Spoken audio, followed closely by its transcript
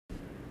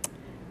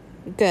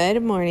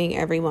Good morning,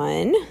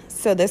 everyone.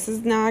 So this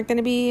is not going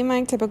to be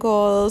my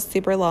typical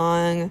super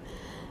long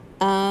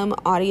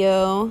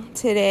audio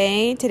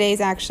today. Today's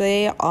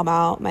actually all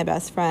about my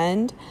best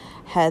friend,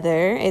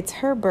 Heather. It's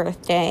her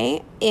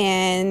birthday,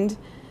 and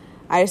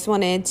I just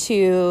wanted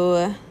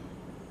to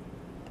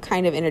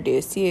kind of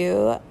introduce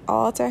you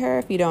all to her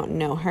if you don't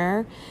know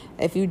her.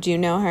 If you do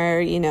know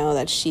her, you know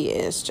that she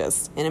is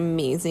just an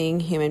amazing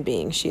human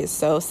being. She is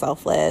so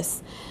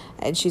selfless,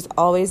 and she's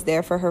always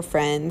there for her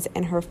friends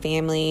and her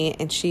family,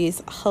 and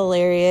she's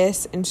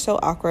hilarious and so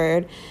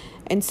awkward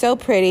and so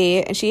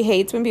pretty. And she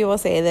hates when people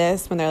say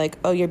this, when they're like,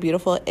 oh, you're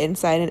beautiful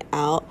inside and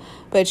out.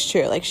 But it's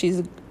true. Like, she's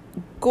a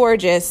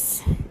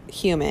gorgeous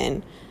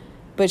human,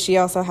 but she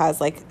also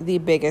has like the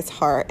biggest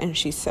heart, and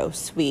she's so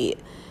sweet.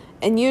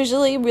 And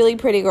usually really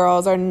pretty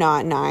girls are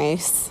not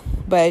nice,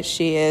 but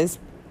she is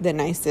the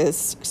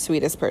nicest,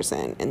 sweetest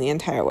person in the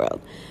entire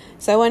world.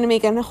 So I wanted to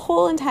make a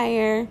whole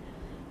entire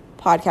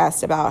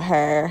podcast about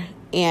her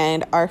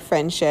and our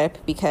friendship,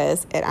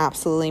 because it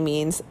absolutely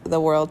means the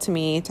world to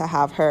me to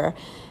have her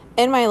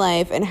in my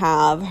life and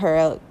have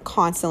her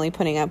constantly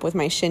putting up with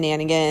my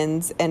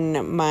shenanigans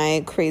and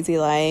my crazy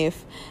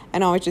life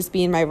and always just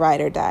being my ride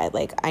or die.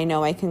 Like, I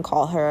know I can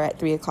call her at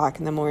 3 o'clock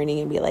in the morning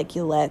and be like,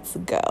 let's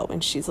go.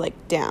 And she's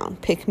like, down,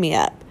 pick me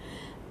up.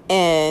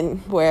 And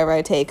wherever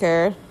I take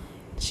her,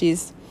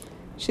 she's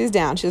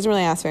down. She doesn't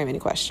really ask very many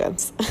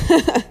questions.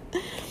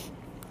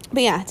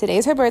 But yeah,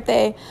 today's her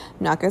birthday.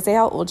 I'm not going to say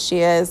how old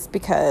she is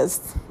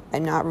because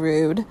I'm not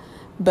rude.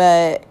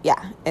 But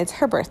yeah, it's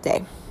her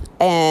birthday.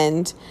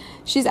 And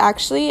she's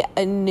actually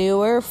a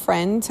newer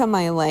friend to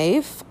my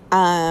life.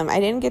 I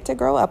didn't get to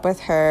grow up with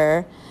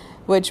her,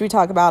 which we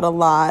talk about a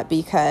lot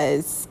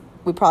because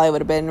we probably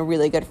would have been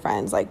really good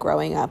friends, like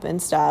growing up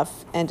and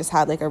stuff, and just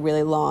had like a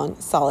really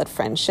long, solid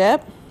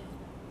friendship.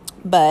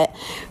 But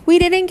we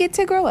didn't get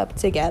to grow up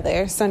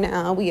together. So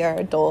now we are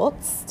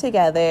adults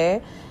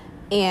together.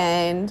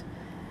 And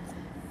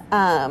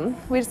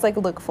we just like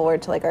look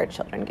forward to like our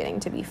children getting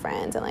to be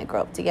friends and like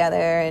grow up together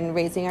and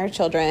raising our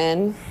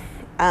children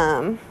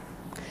in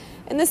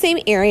the same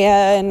area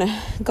and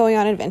going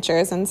on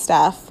adventures and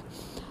stuff.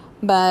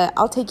 But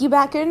I'll take you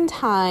back in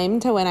time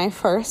to when I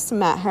first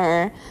met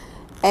her.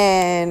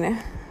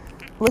 And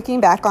looking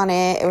back on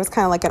it, it was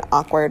kind of like an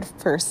awkward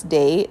first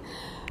date.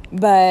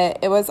 But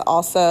it was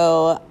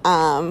also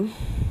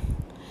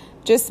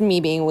just me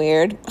being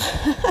weird.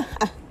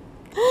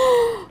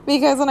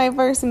 Because when I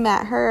first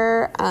met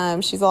her,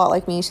 she's a lot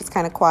like me. She's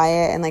kind of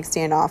quiet and like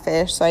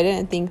standoffish. So I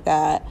didn't think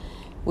that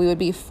we would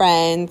be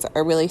friends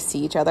or really see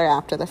each other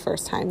after the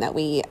first time that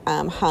we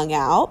hung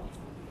out.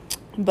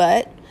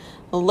 But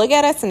look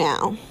at us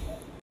now.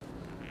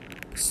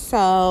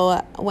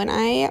 So when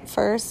I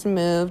first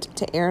moved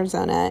to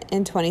Arizona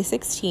in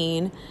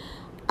 2016,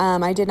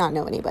 I did not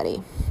know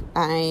anybody.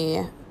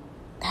 I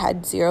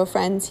had zero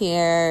friends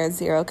here,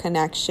 zero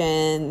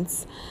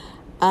connections.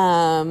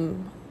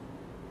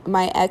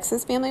 My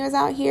ex's family was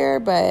out here,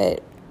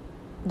 but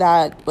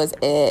that was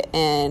it.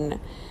 And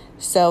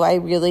so I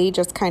really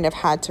just kind of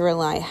had to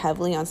rely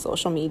heavily on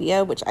social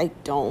media, which I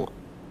don't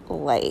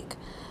like.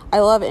 I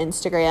love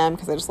Instagram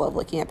because I just love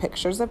looking at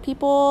pictures of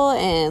people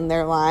and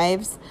their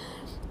lives.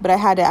 But I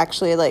had to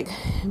actually like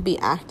be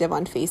active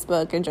on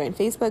Facebook and join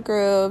Facebook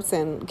groups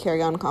and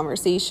carry on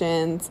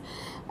conversations.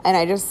 And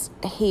I just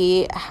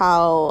hate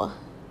how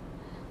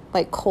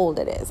like cold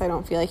it is. I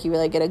don't feel like you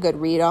really get a good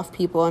read off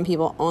people, and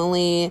people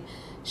only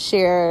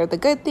share the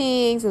good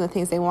things and the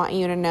things they want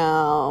you to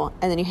know,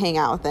 and then you hang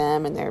out with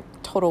them and they're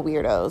total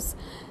weirdos.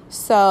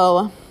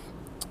 So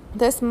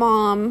this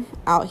mom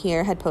out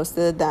here had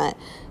posted that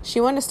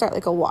she wanted to start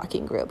like a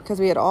walking group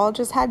because we had all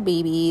just had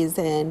babies,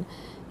 and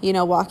you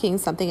know, walking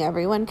is something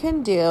everyone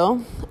can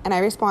do. And I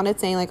responded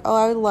saying like, oh,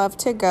 I would love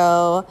to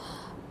go.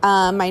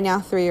 My now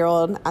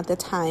 3-year-old at the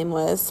time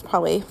was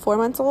probably 4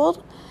 months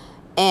old.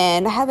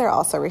 And Heather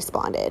also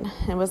responded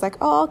and was like,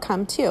 oh, I'll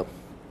come too.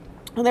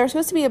 And there was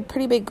supposed to be a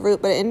pretty big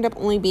group, but it ended up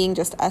only being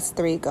just us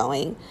 3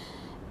 going.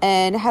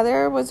 And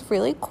Heather was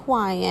really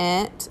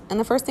quiet. And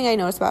the first thing I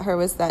noticed about her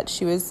was that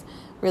she was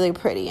really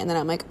pretty. And then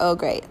I'm like, oh,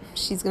 great.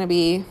 She's going to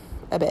be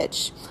a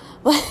bitch.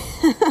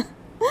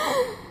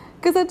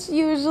 Because that's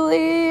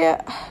usually,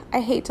 I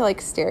hate to like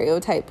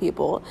stereotype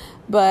people,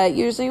 but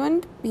usually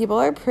when people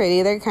are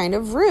pretty, they're kind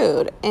of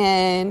rude.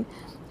 And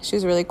she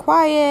was really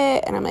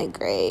quiet. And I'm like,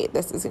 great.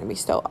 This is going to be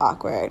so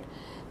awkward.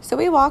 So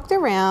we walked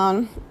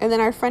around, and then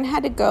our friend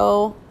had to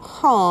go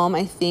home,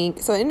 I think.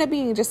 So it ended up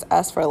being just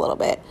us for a little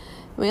bit.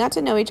 We got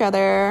to know each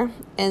other,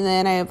 and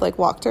then I like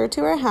walked her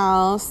to her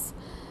house,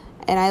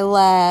 and I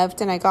left,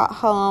 and I got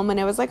home, and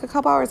it was like a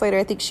couple hours later,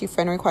 I think she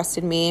friend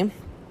requested me,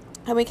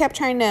 and we kept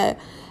trying to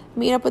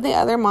meet up with the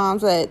other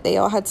moms, but they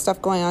all had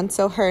stuff going on.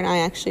 So her and I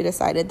actually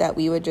decided that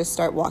we would just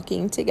start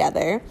walking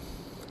together.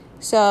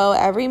 So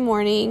every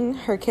morning,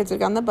 her kids would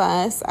get on the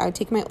bus. I would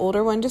take my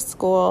older one to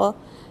school,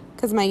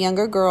 because my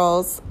younger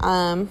girls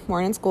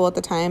weren't in school at the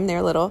time. They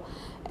were little.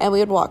 And we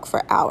would walk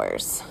for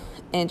hours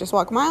and just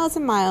walk miles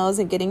and miles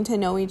and getting to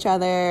know each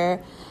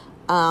other,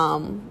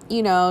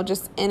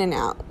 just in and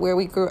out. Where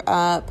we grew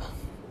up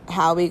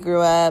how we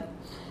grew up,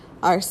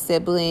 our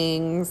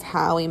siblings,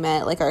 how we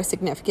met, like, our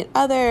significant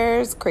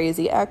others,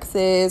 crazy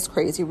exes,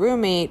 crazy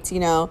roommates,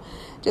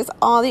 just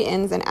all the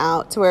ins and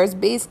outs, where it's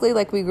basically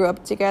like we grew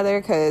up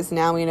together because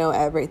now we know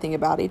everything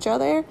about each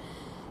other.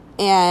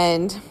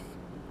 And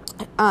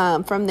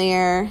from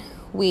there,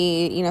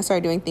 we,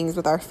 started doing things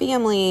with our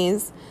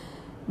families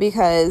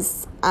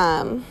because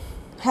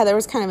Heather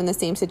was kind of in the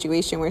same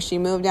situation where she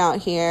moved out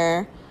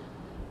here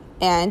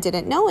and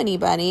didn't know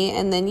anybody.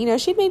 And then,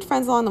 she'd made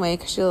friends along the way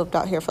because she lived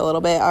out here for a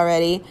little bit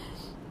already.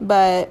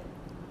 But,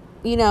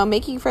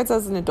 making friends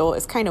as an adult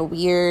is kind of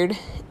weird.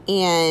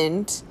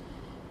 And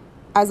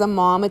as a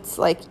mom, it's,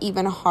 like,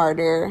 even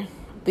harder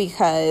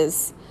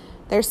because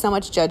there's so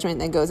much judgment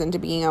that goes into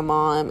being a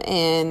mom.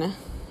 And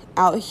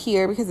out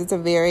here, because it's a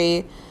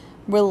very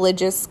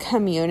religious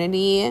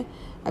community,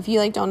 if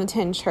you, don't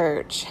attend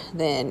church,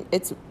 then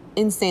it's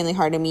insanely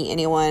hard to meet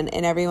anyone,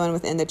 and everyone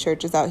within the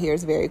churches out here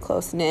is very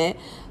close-knit,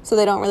 so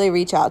they don't really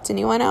reach out to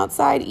anyone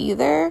outside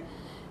either.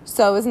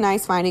 So it was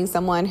nice finding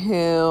someone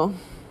who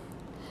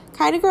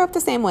kind of grew up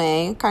the same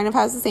way, kind of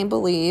has the same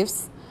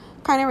beliefs,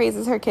 kind of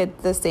raises her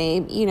kids the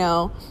same,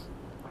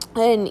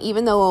 and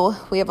even though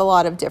we have a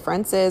lot of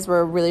differences,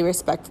 we're really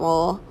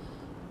respectful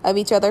of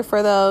each other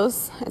for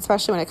those,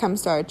 especially when it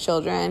comes to our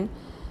children.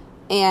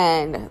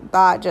 And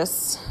that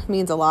just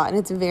means a lot. And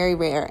it's very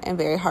rare and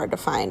very hard to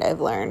find,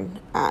 I've learned,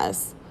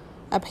 as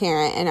a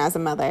parent and as a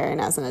mother and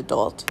as an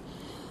adult.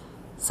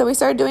 So we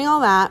started doing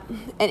all that.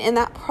 And in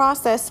that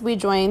process, we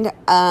joined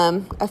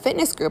a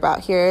fitness group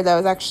out here that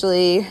was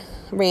actually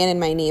ran in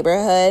my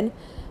neighborhood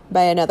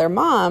by another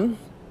mom.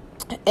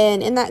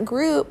 And in that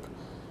group,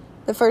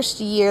 the first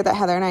year that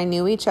Heather and I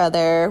knew each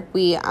other,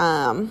 we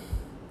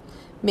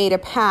made a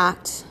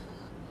pact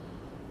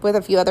with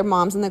a few other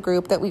moms in the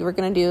group that we were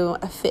going to do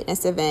a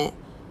fitness event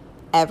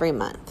every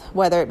month,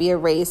 whether it be a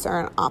race or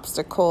an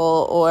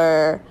obstacle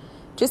or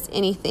just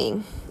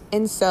anything.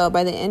 And so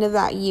by the end of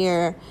that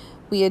year,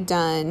 we had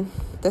done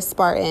the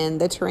Spartan,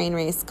 the terrain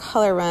race,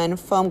 color run,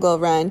 foam glow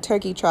run,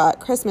 turkey trot,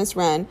 Christmas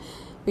run.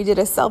 We did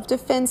a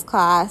self-defense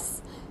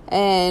class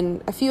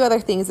and a few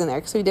other things in there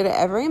because we did it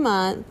every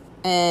month.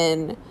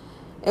 And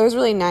it was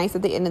really nice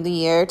at the end of the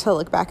year to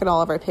look back at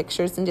all of our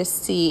pictures and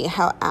just see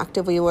how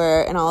active we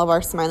were and all of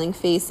our smiling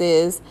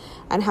faces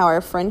and how our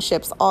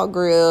friendships all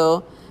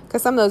grew,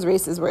 because some of those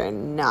races were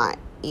not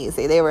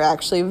easy. They were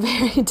actually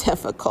very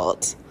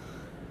difficult.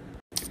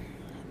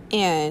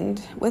 And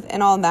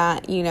within all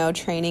that,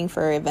 training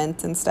for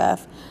events and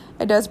stuff,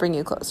 it does bring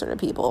you closer to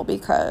people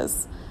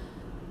because,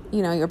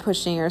 you're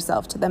pushing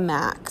yourself to the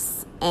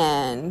max.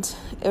 And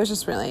it was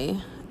just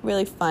really,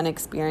 really fun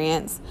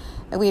experience.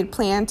 And we had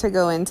planned to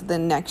go into the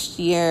next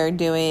year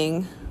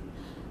doing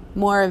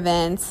more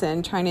events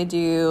and trying to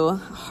do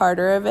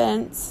harder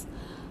events.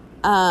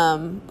 But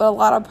a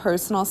lot of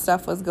personal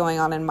stuff was going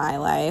on in my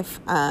life.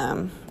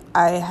 I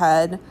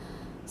had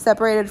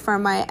separated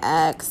from my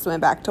ex,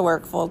 went back to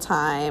work full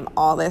time,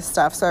 all this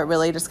stuff. So it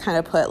really just kind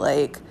of put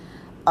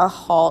a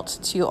halt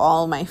to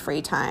all my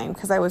free time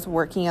because I was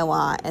working a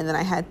lot. And then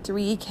I had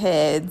 3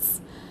 kids,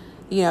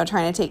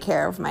 trying to take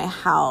care of my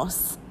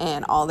house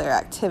and all their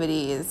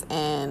activities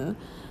and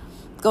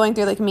going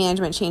through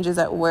management changes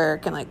at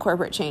work and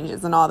corporate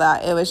changes and all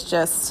that. It was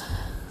just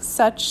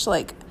such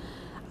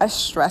a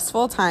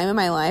stressful time in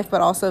my life, but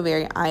also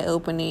very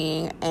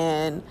eye-opening.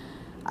 And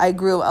I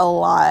grew a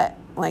lot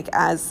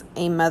as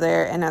a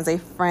mother and as a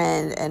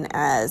friend and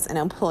as an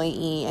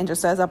employee and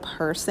just as a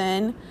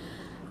person.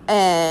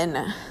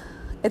 And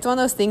it's one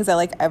of those things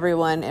that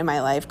everyone in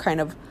my life kind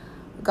of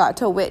got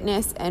to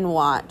witness and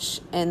watch,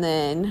 and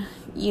then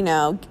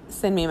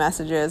send me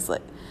messages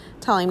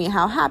telling me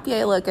how happy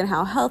I look and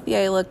how healthy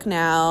I look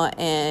now,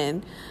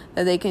 and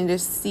that they can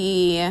just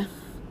see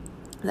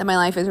that my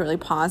life is really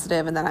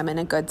positive and that I'm in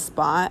a good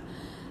spot.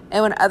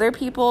 And when other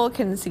people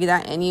can see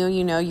that in you,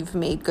 you've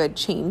made good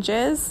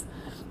changes.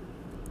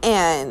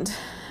 And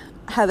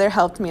Heather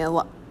helped me a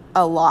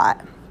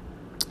lot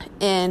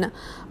in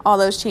all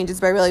those changes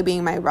by really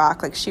being my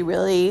rock. She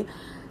really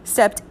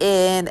stepped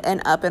in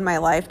and up in my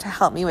life to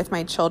help me with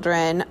my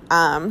children.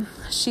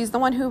 She's the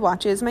one who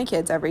watches my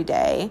kids every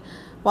day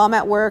while I'm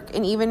at work,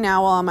 and even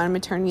now while I'm on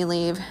maternity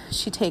leave,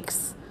 she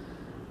takes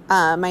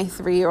my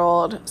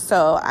 3-year-old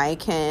so I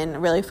can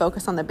really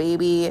focus on the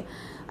baby.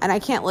 And I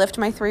can't lift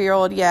my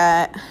 3-year-old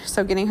yet,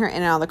 so getting her in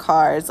and out of the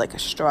car is a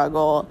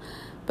struggle.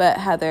 But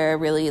Heather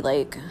really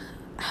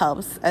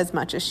helps as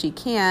much as she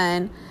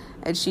can.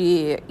 And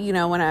she,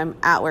 when I'm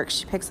at work,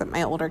 she picks up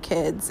my older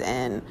kids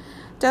and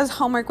does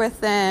homework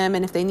with them.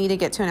 And if they need to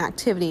get to an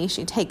activity,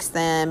 she takes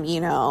them,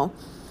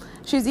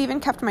 She's even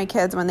kept my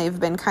kids when they've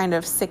been kind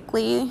of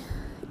sickly.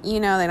 They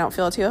don't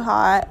feel too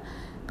hot,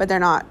 but they're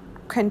not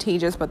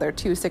contagious, but they're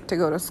too sick to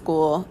go to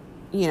school.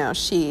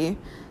 She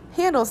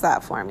handles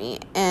that for me.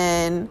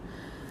 And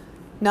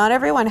not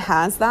everyone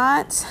has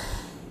that.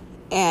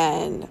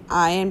 And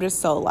I am just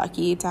so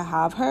lucky to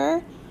have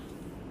her,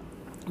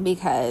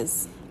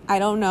 because I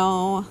don't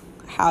know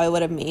how I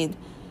would have made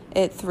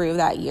it through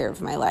that year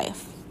of my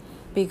life,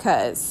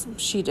 because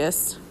she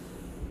just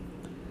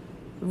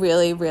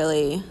really,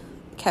 really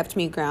kept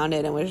me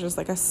grounded and was just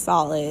like a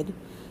solid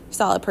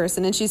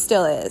person. And she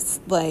still is.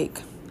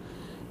 Like,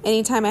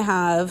 anytime I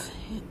have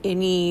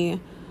any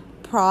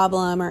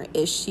problem or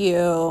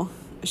issue,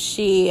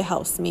 she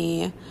helps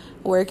me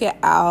work it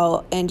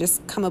out and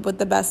just come up with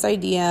the best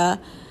idea.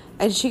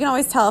 And she can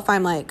always tell if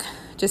I'm like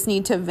just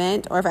need to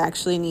vent or if I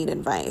actually need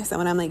advice. And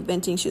when I'm like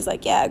venting, she's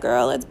like, yeah,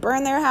 girl, let's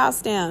burn their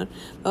house down.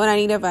 But when I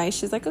need advice,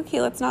 she's like,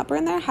 okay, let's not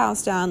burn their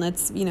house down.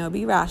 Let's,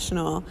 be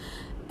rational.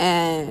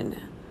 And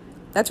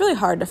that's really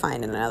hard to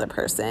find in another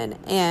person.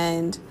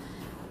 And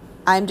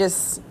I'm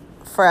just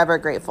forever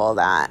grateful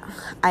that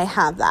I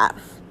have that.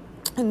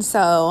 And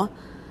so,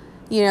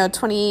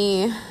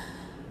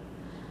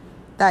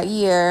 that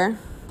year,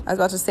 I was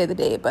about to say the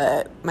date,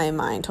 but my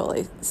mind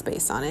totally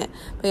spaced on it.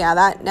 But yeah,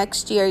 that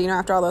next year,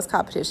 after all those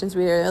competitions,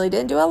 we really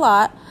didn't do a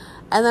lot.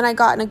 And then I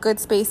got in a good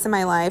space in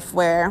my life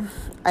where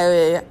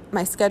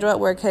my schedule at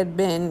work had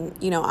been,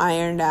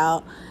 ironed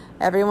out.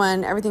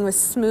 Everything was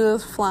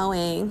smooth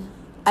flowing.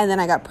 And then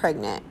I got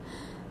pregnant.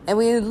 And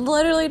we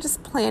literally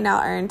just planned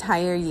out our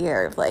entire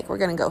year of like, we're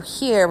going to go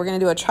here. We're going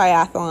to do a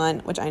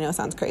triathlon, which I know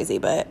sounds crazy,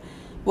 but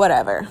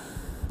whatever.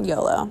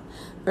 YOLO.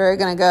 We were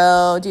going to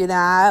go do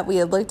that. We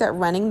had looked at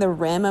running the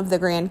rim of the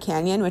Grand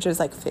Canyon, which was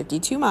like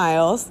 52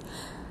 miles.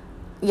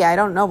 Yeah, I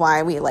don't know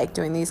why we like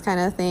doing these kind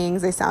of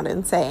things. They sound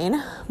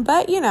insane.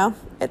 But,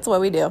 it's what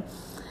we do.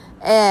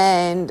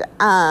 And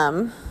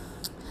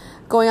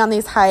going on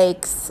these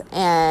hikes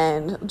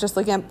and just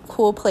looking at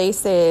cool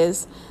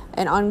places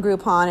and on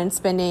Groupon and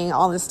spending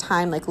all this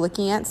time like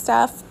looking at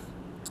stuff,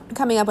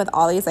 coming up with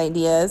all these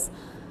ideas.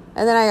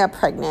 And then I got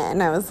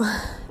pregnant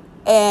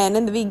and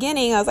in the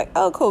beginning I was like,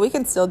 oh cool, we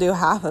can still do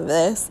half of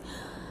this.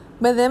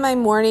 But then my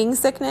morning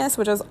sickness,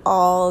 which was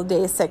all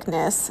day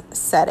sickness,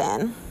 set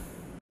in.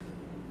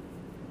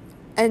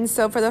 And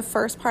so for the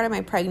first part of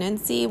my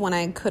pregnancy, when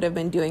I could have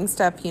been doing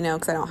stuff,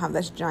 because I don't have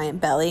this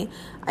giant belly,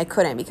 I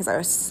couldn't because I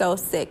was so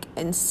sick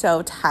and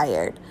so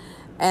tired.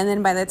 And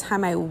then by the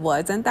time I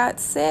wasn't that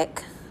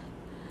sick,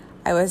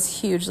 I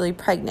was hugely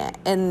pregnant.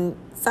 And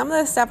some of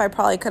the stuff I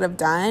probably could have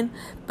done,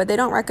 but they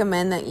don't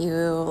recommend that you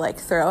like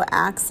throw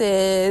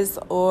axes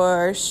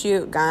or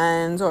shoot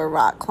guns or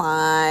rock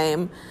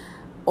climb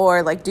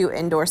or like do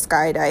indoor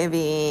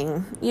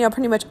skydiving.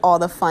 Pretty much all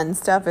the fun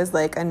stuff is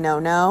like a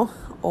no-no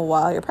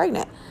while you're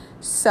pregnant.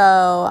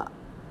 So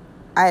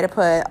I had to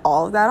put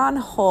all of that on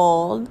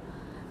hold.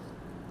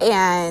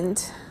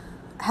 And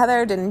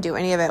Heather didn't do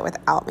any of it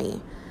without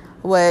me,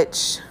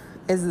 which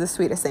is the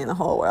sweetest thing in the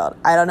whole world.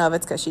 I don't know if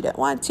it's because she didn't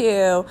want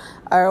to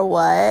or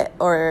what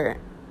or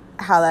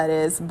how that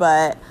is,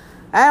 but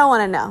I don't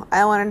want to know.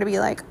 I want her to be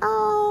like,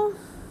 oh,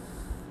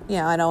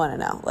 I don't want to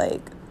know.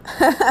 Like,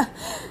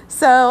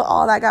 so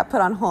all that got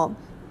put on hold.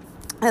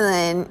 And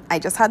then I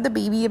just had the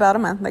baby about a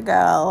month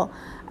ago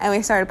and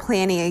we started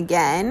planning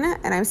again.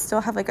 And I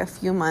still have like a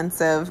few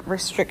months of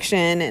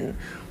restriction and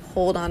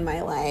hold on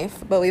my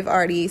life, but we've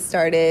already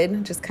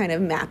started just kind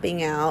of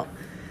mapping out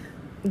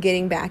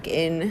getting back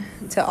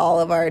into all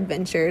of our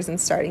adventures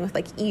and starting with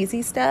like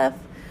easy stuff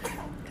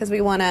because we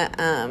want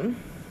to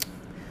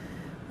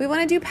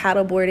do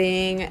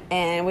paddleboarding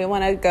and we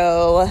want to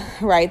go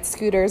ride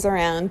scooters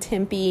around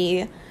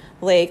Tempe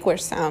Lake,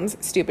 which sounds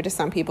stupid to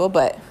some people,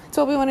 but it's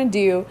what we want to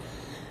do.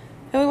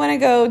 And we want to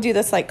go do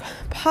this like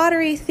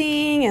pottery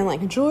thing and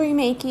like jewelry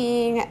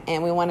making,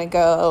 and we want to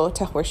go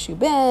to Horseshoe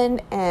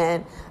Bend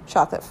and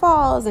Chocolate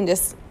Falls and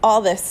just all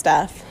this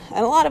stuff.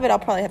 And a lot of it I'll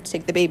probably have to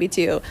take the baby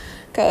to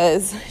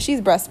because she's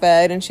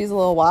breastfed and she's a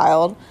little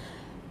wild.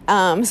 So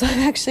I've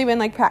actually been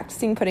like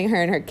practicing putting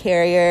her in her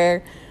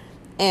carrier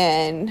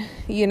and,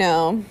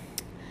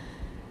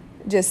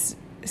 just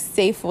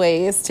safe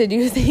ways to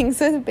do things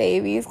with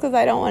babies because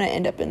I don't want to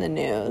end up in the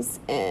news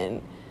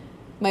and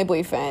my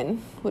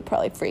boyfriend would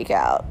probably freak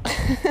out.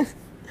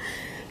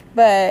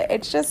 But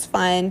it's just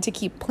fun to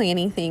keep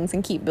planning things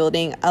and keep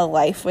building a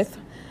life with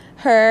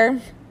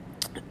her.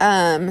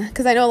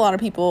 Because I know a lot of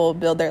people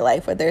build their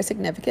life with their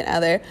significant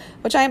other,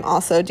 which I'm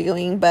also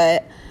doing.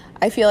 But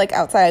I feel like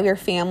outside of your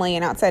family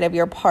and outside of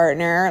your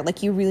partner,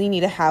 like you really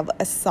need to have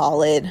a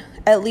solid,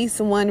 at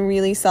least one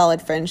really solid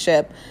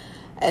friendship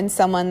and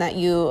someone that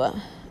you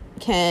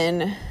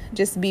can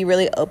just be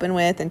really open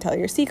with and tell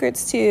your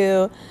secrets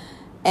to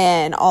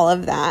and all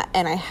of that.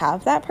 And I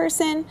have that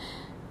person,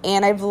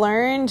 and I've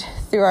learned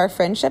through our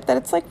friendship that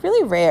it's like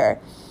really rare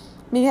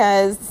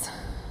because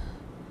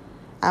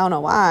I don't know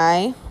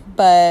why,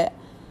 but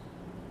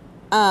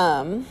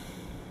because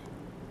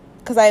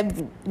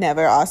I've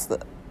never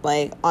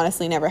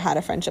honestly never had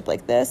a friendship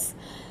like this,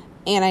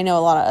 and I know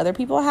a lot of other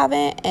people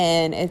haven't,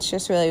 and it's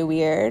just really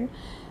weird.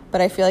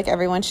 But I feel like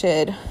everyone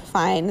should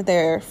find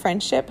their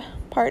friendship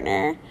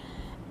partner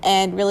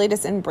and really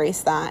just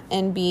embrace that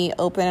and be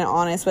open and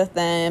honest with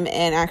them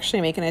and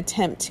actually make an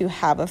attempt to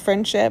have a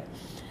friendship.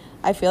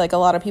 I feel like a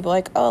lot of people are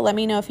like, oh, let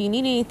me know if you need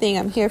anything.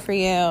 I'm here for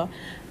you.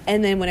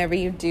 And then whenever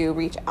you do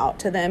reach out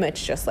to them,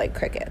 it's just like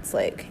crickets.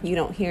 Like you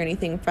don't hear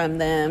anything from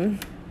them.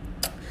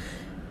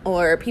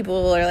 Or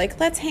people are like,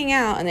 let's hang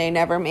out. And they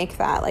never make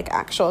that like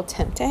actual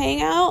attempt to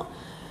hang out.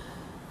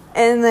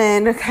 and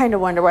then kind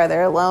of wonder why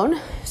they're alone.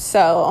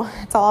 So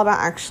it's all about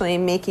actually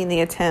making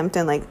the attempt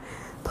and like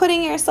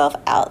putting yourself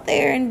out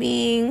there and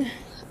being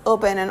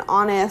open and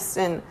honest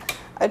and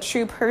a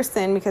true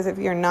person, because if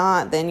you're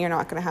not, then you're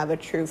not going to have a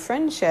true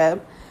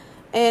friendship.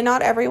 And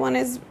not everyone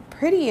is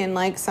pretty and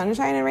like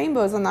sunshine and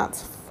rainbows, and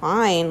that's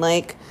fine.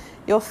 Like,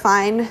 you'll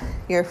find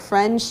your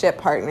friendship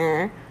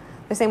partner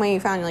the same way you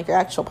found like your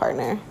actual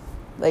partner,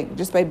 like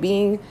just by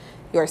being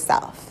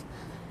yourself.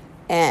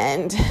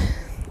 And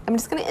I'm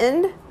just going to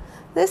end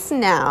this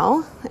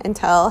now and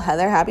tell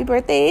Heather happy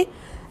birthday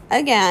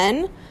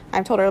again.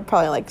 I've told her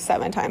probably like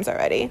 7 times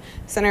already.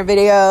 Send her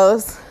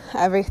videos,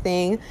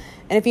 everything.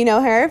 And if you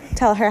know her,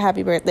 tell her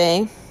happy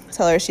birthday.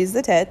 Tell her she's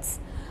the tits.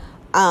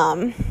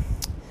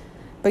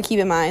 But keep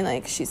in mind,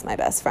 like, she's my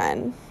best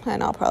friend,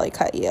 and I'll probably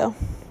cut you.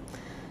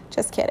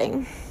 Just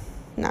kidding.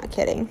 Not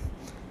kidding.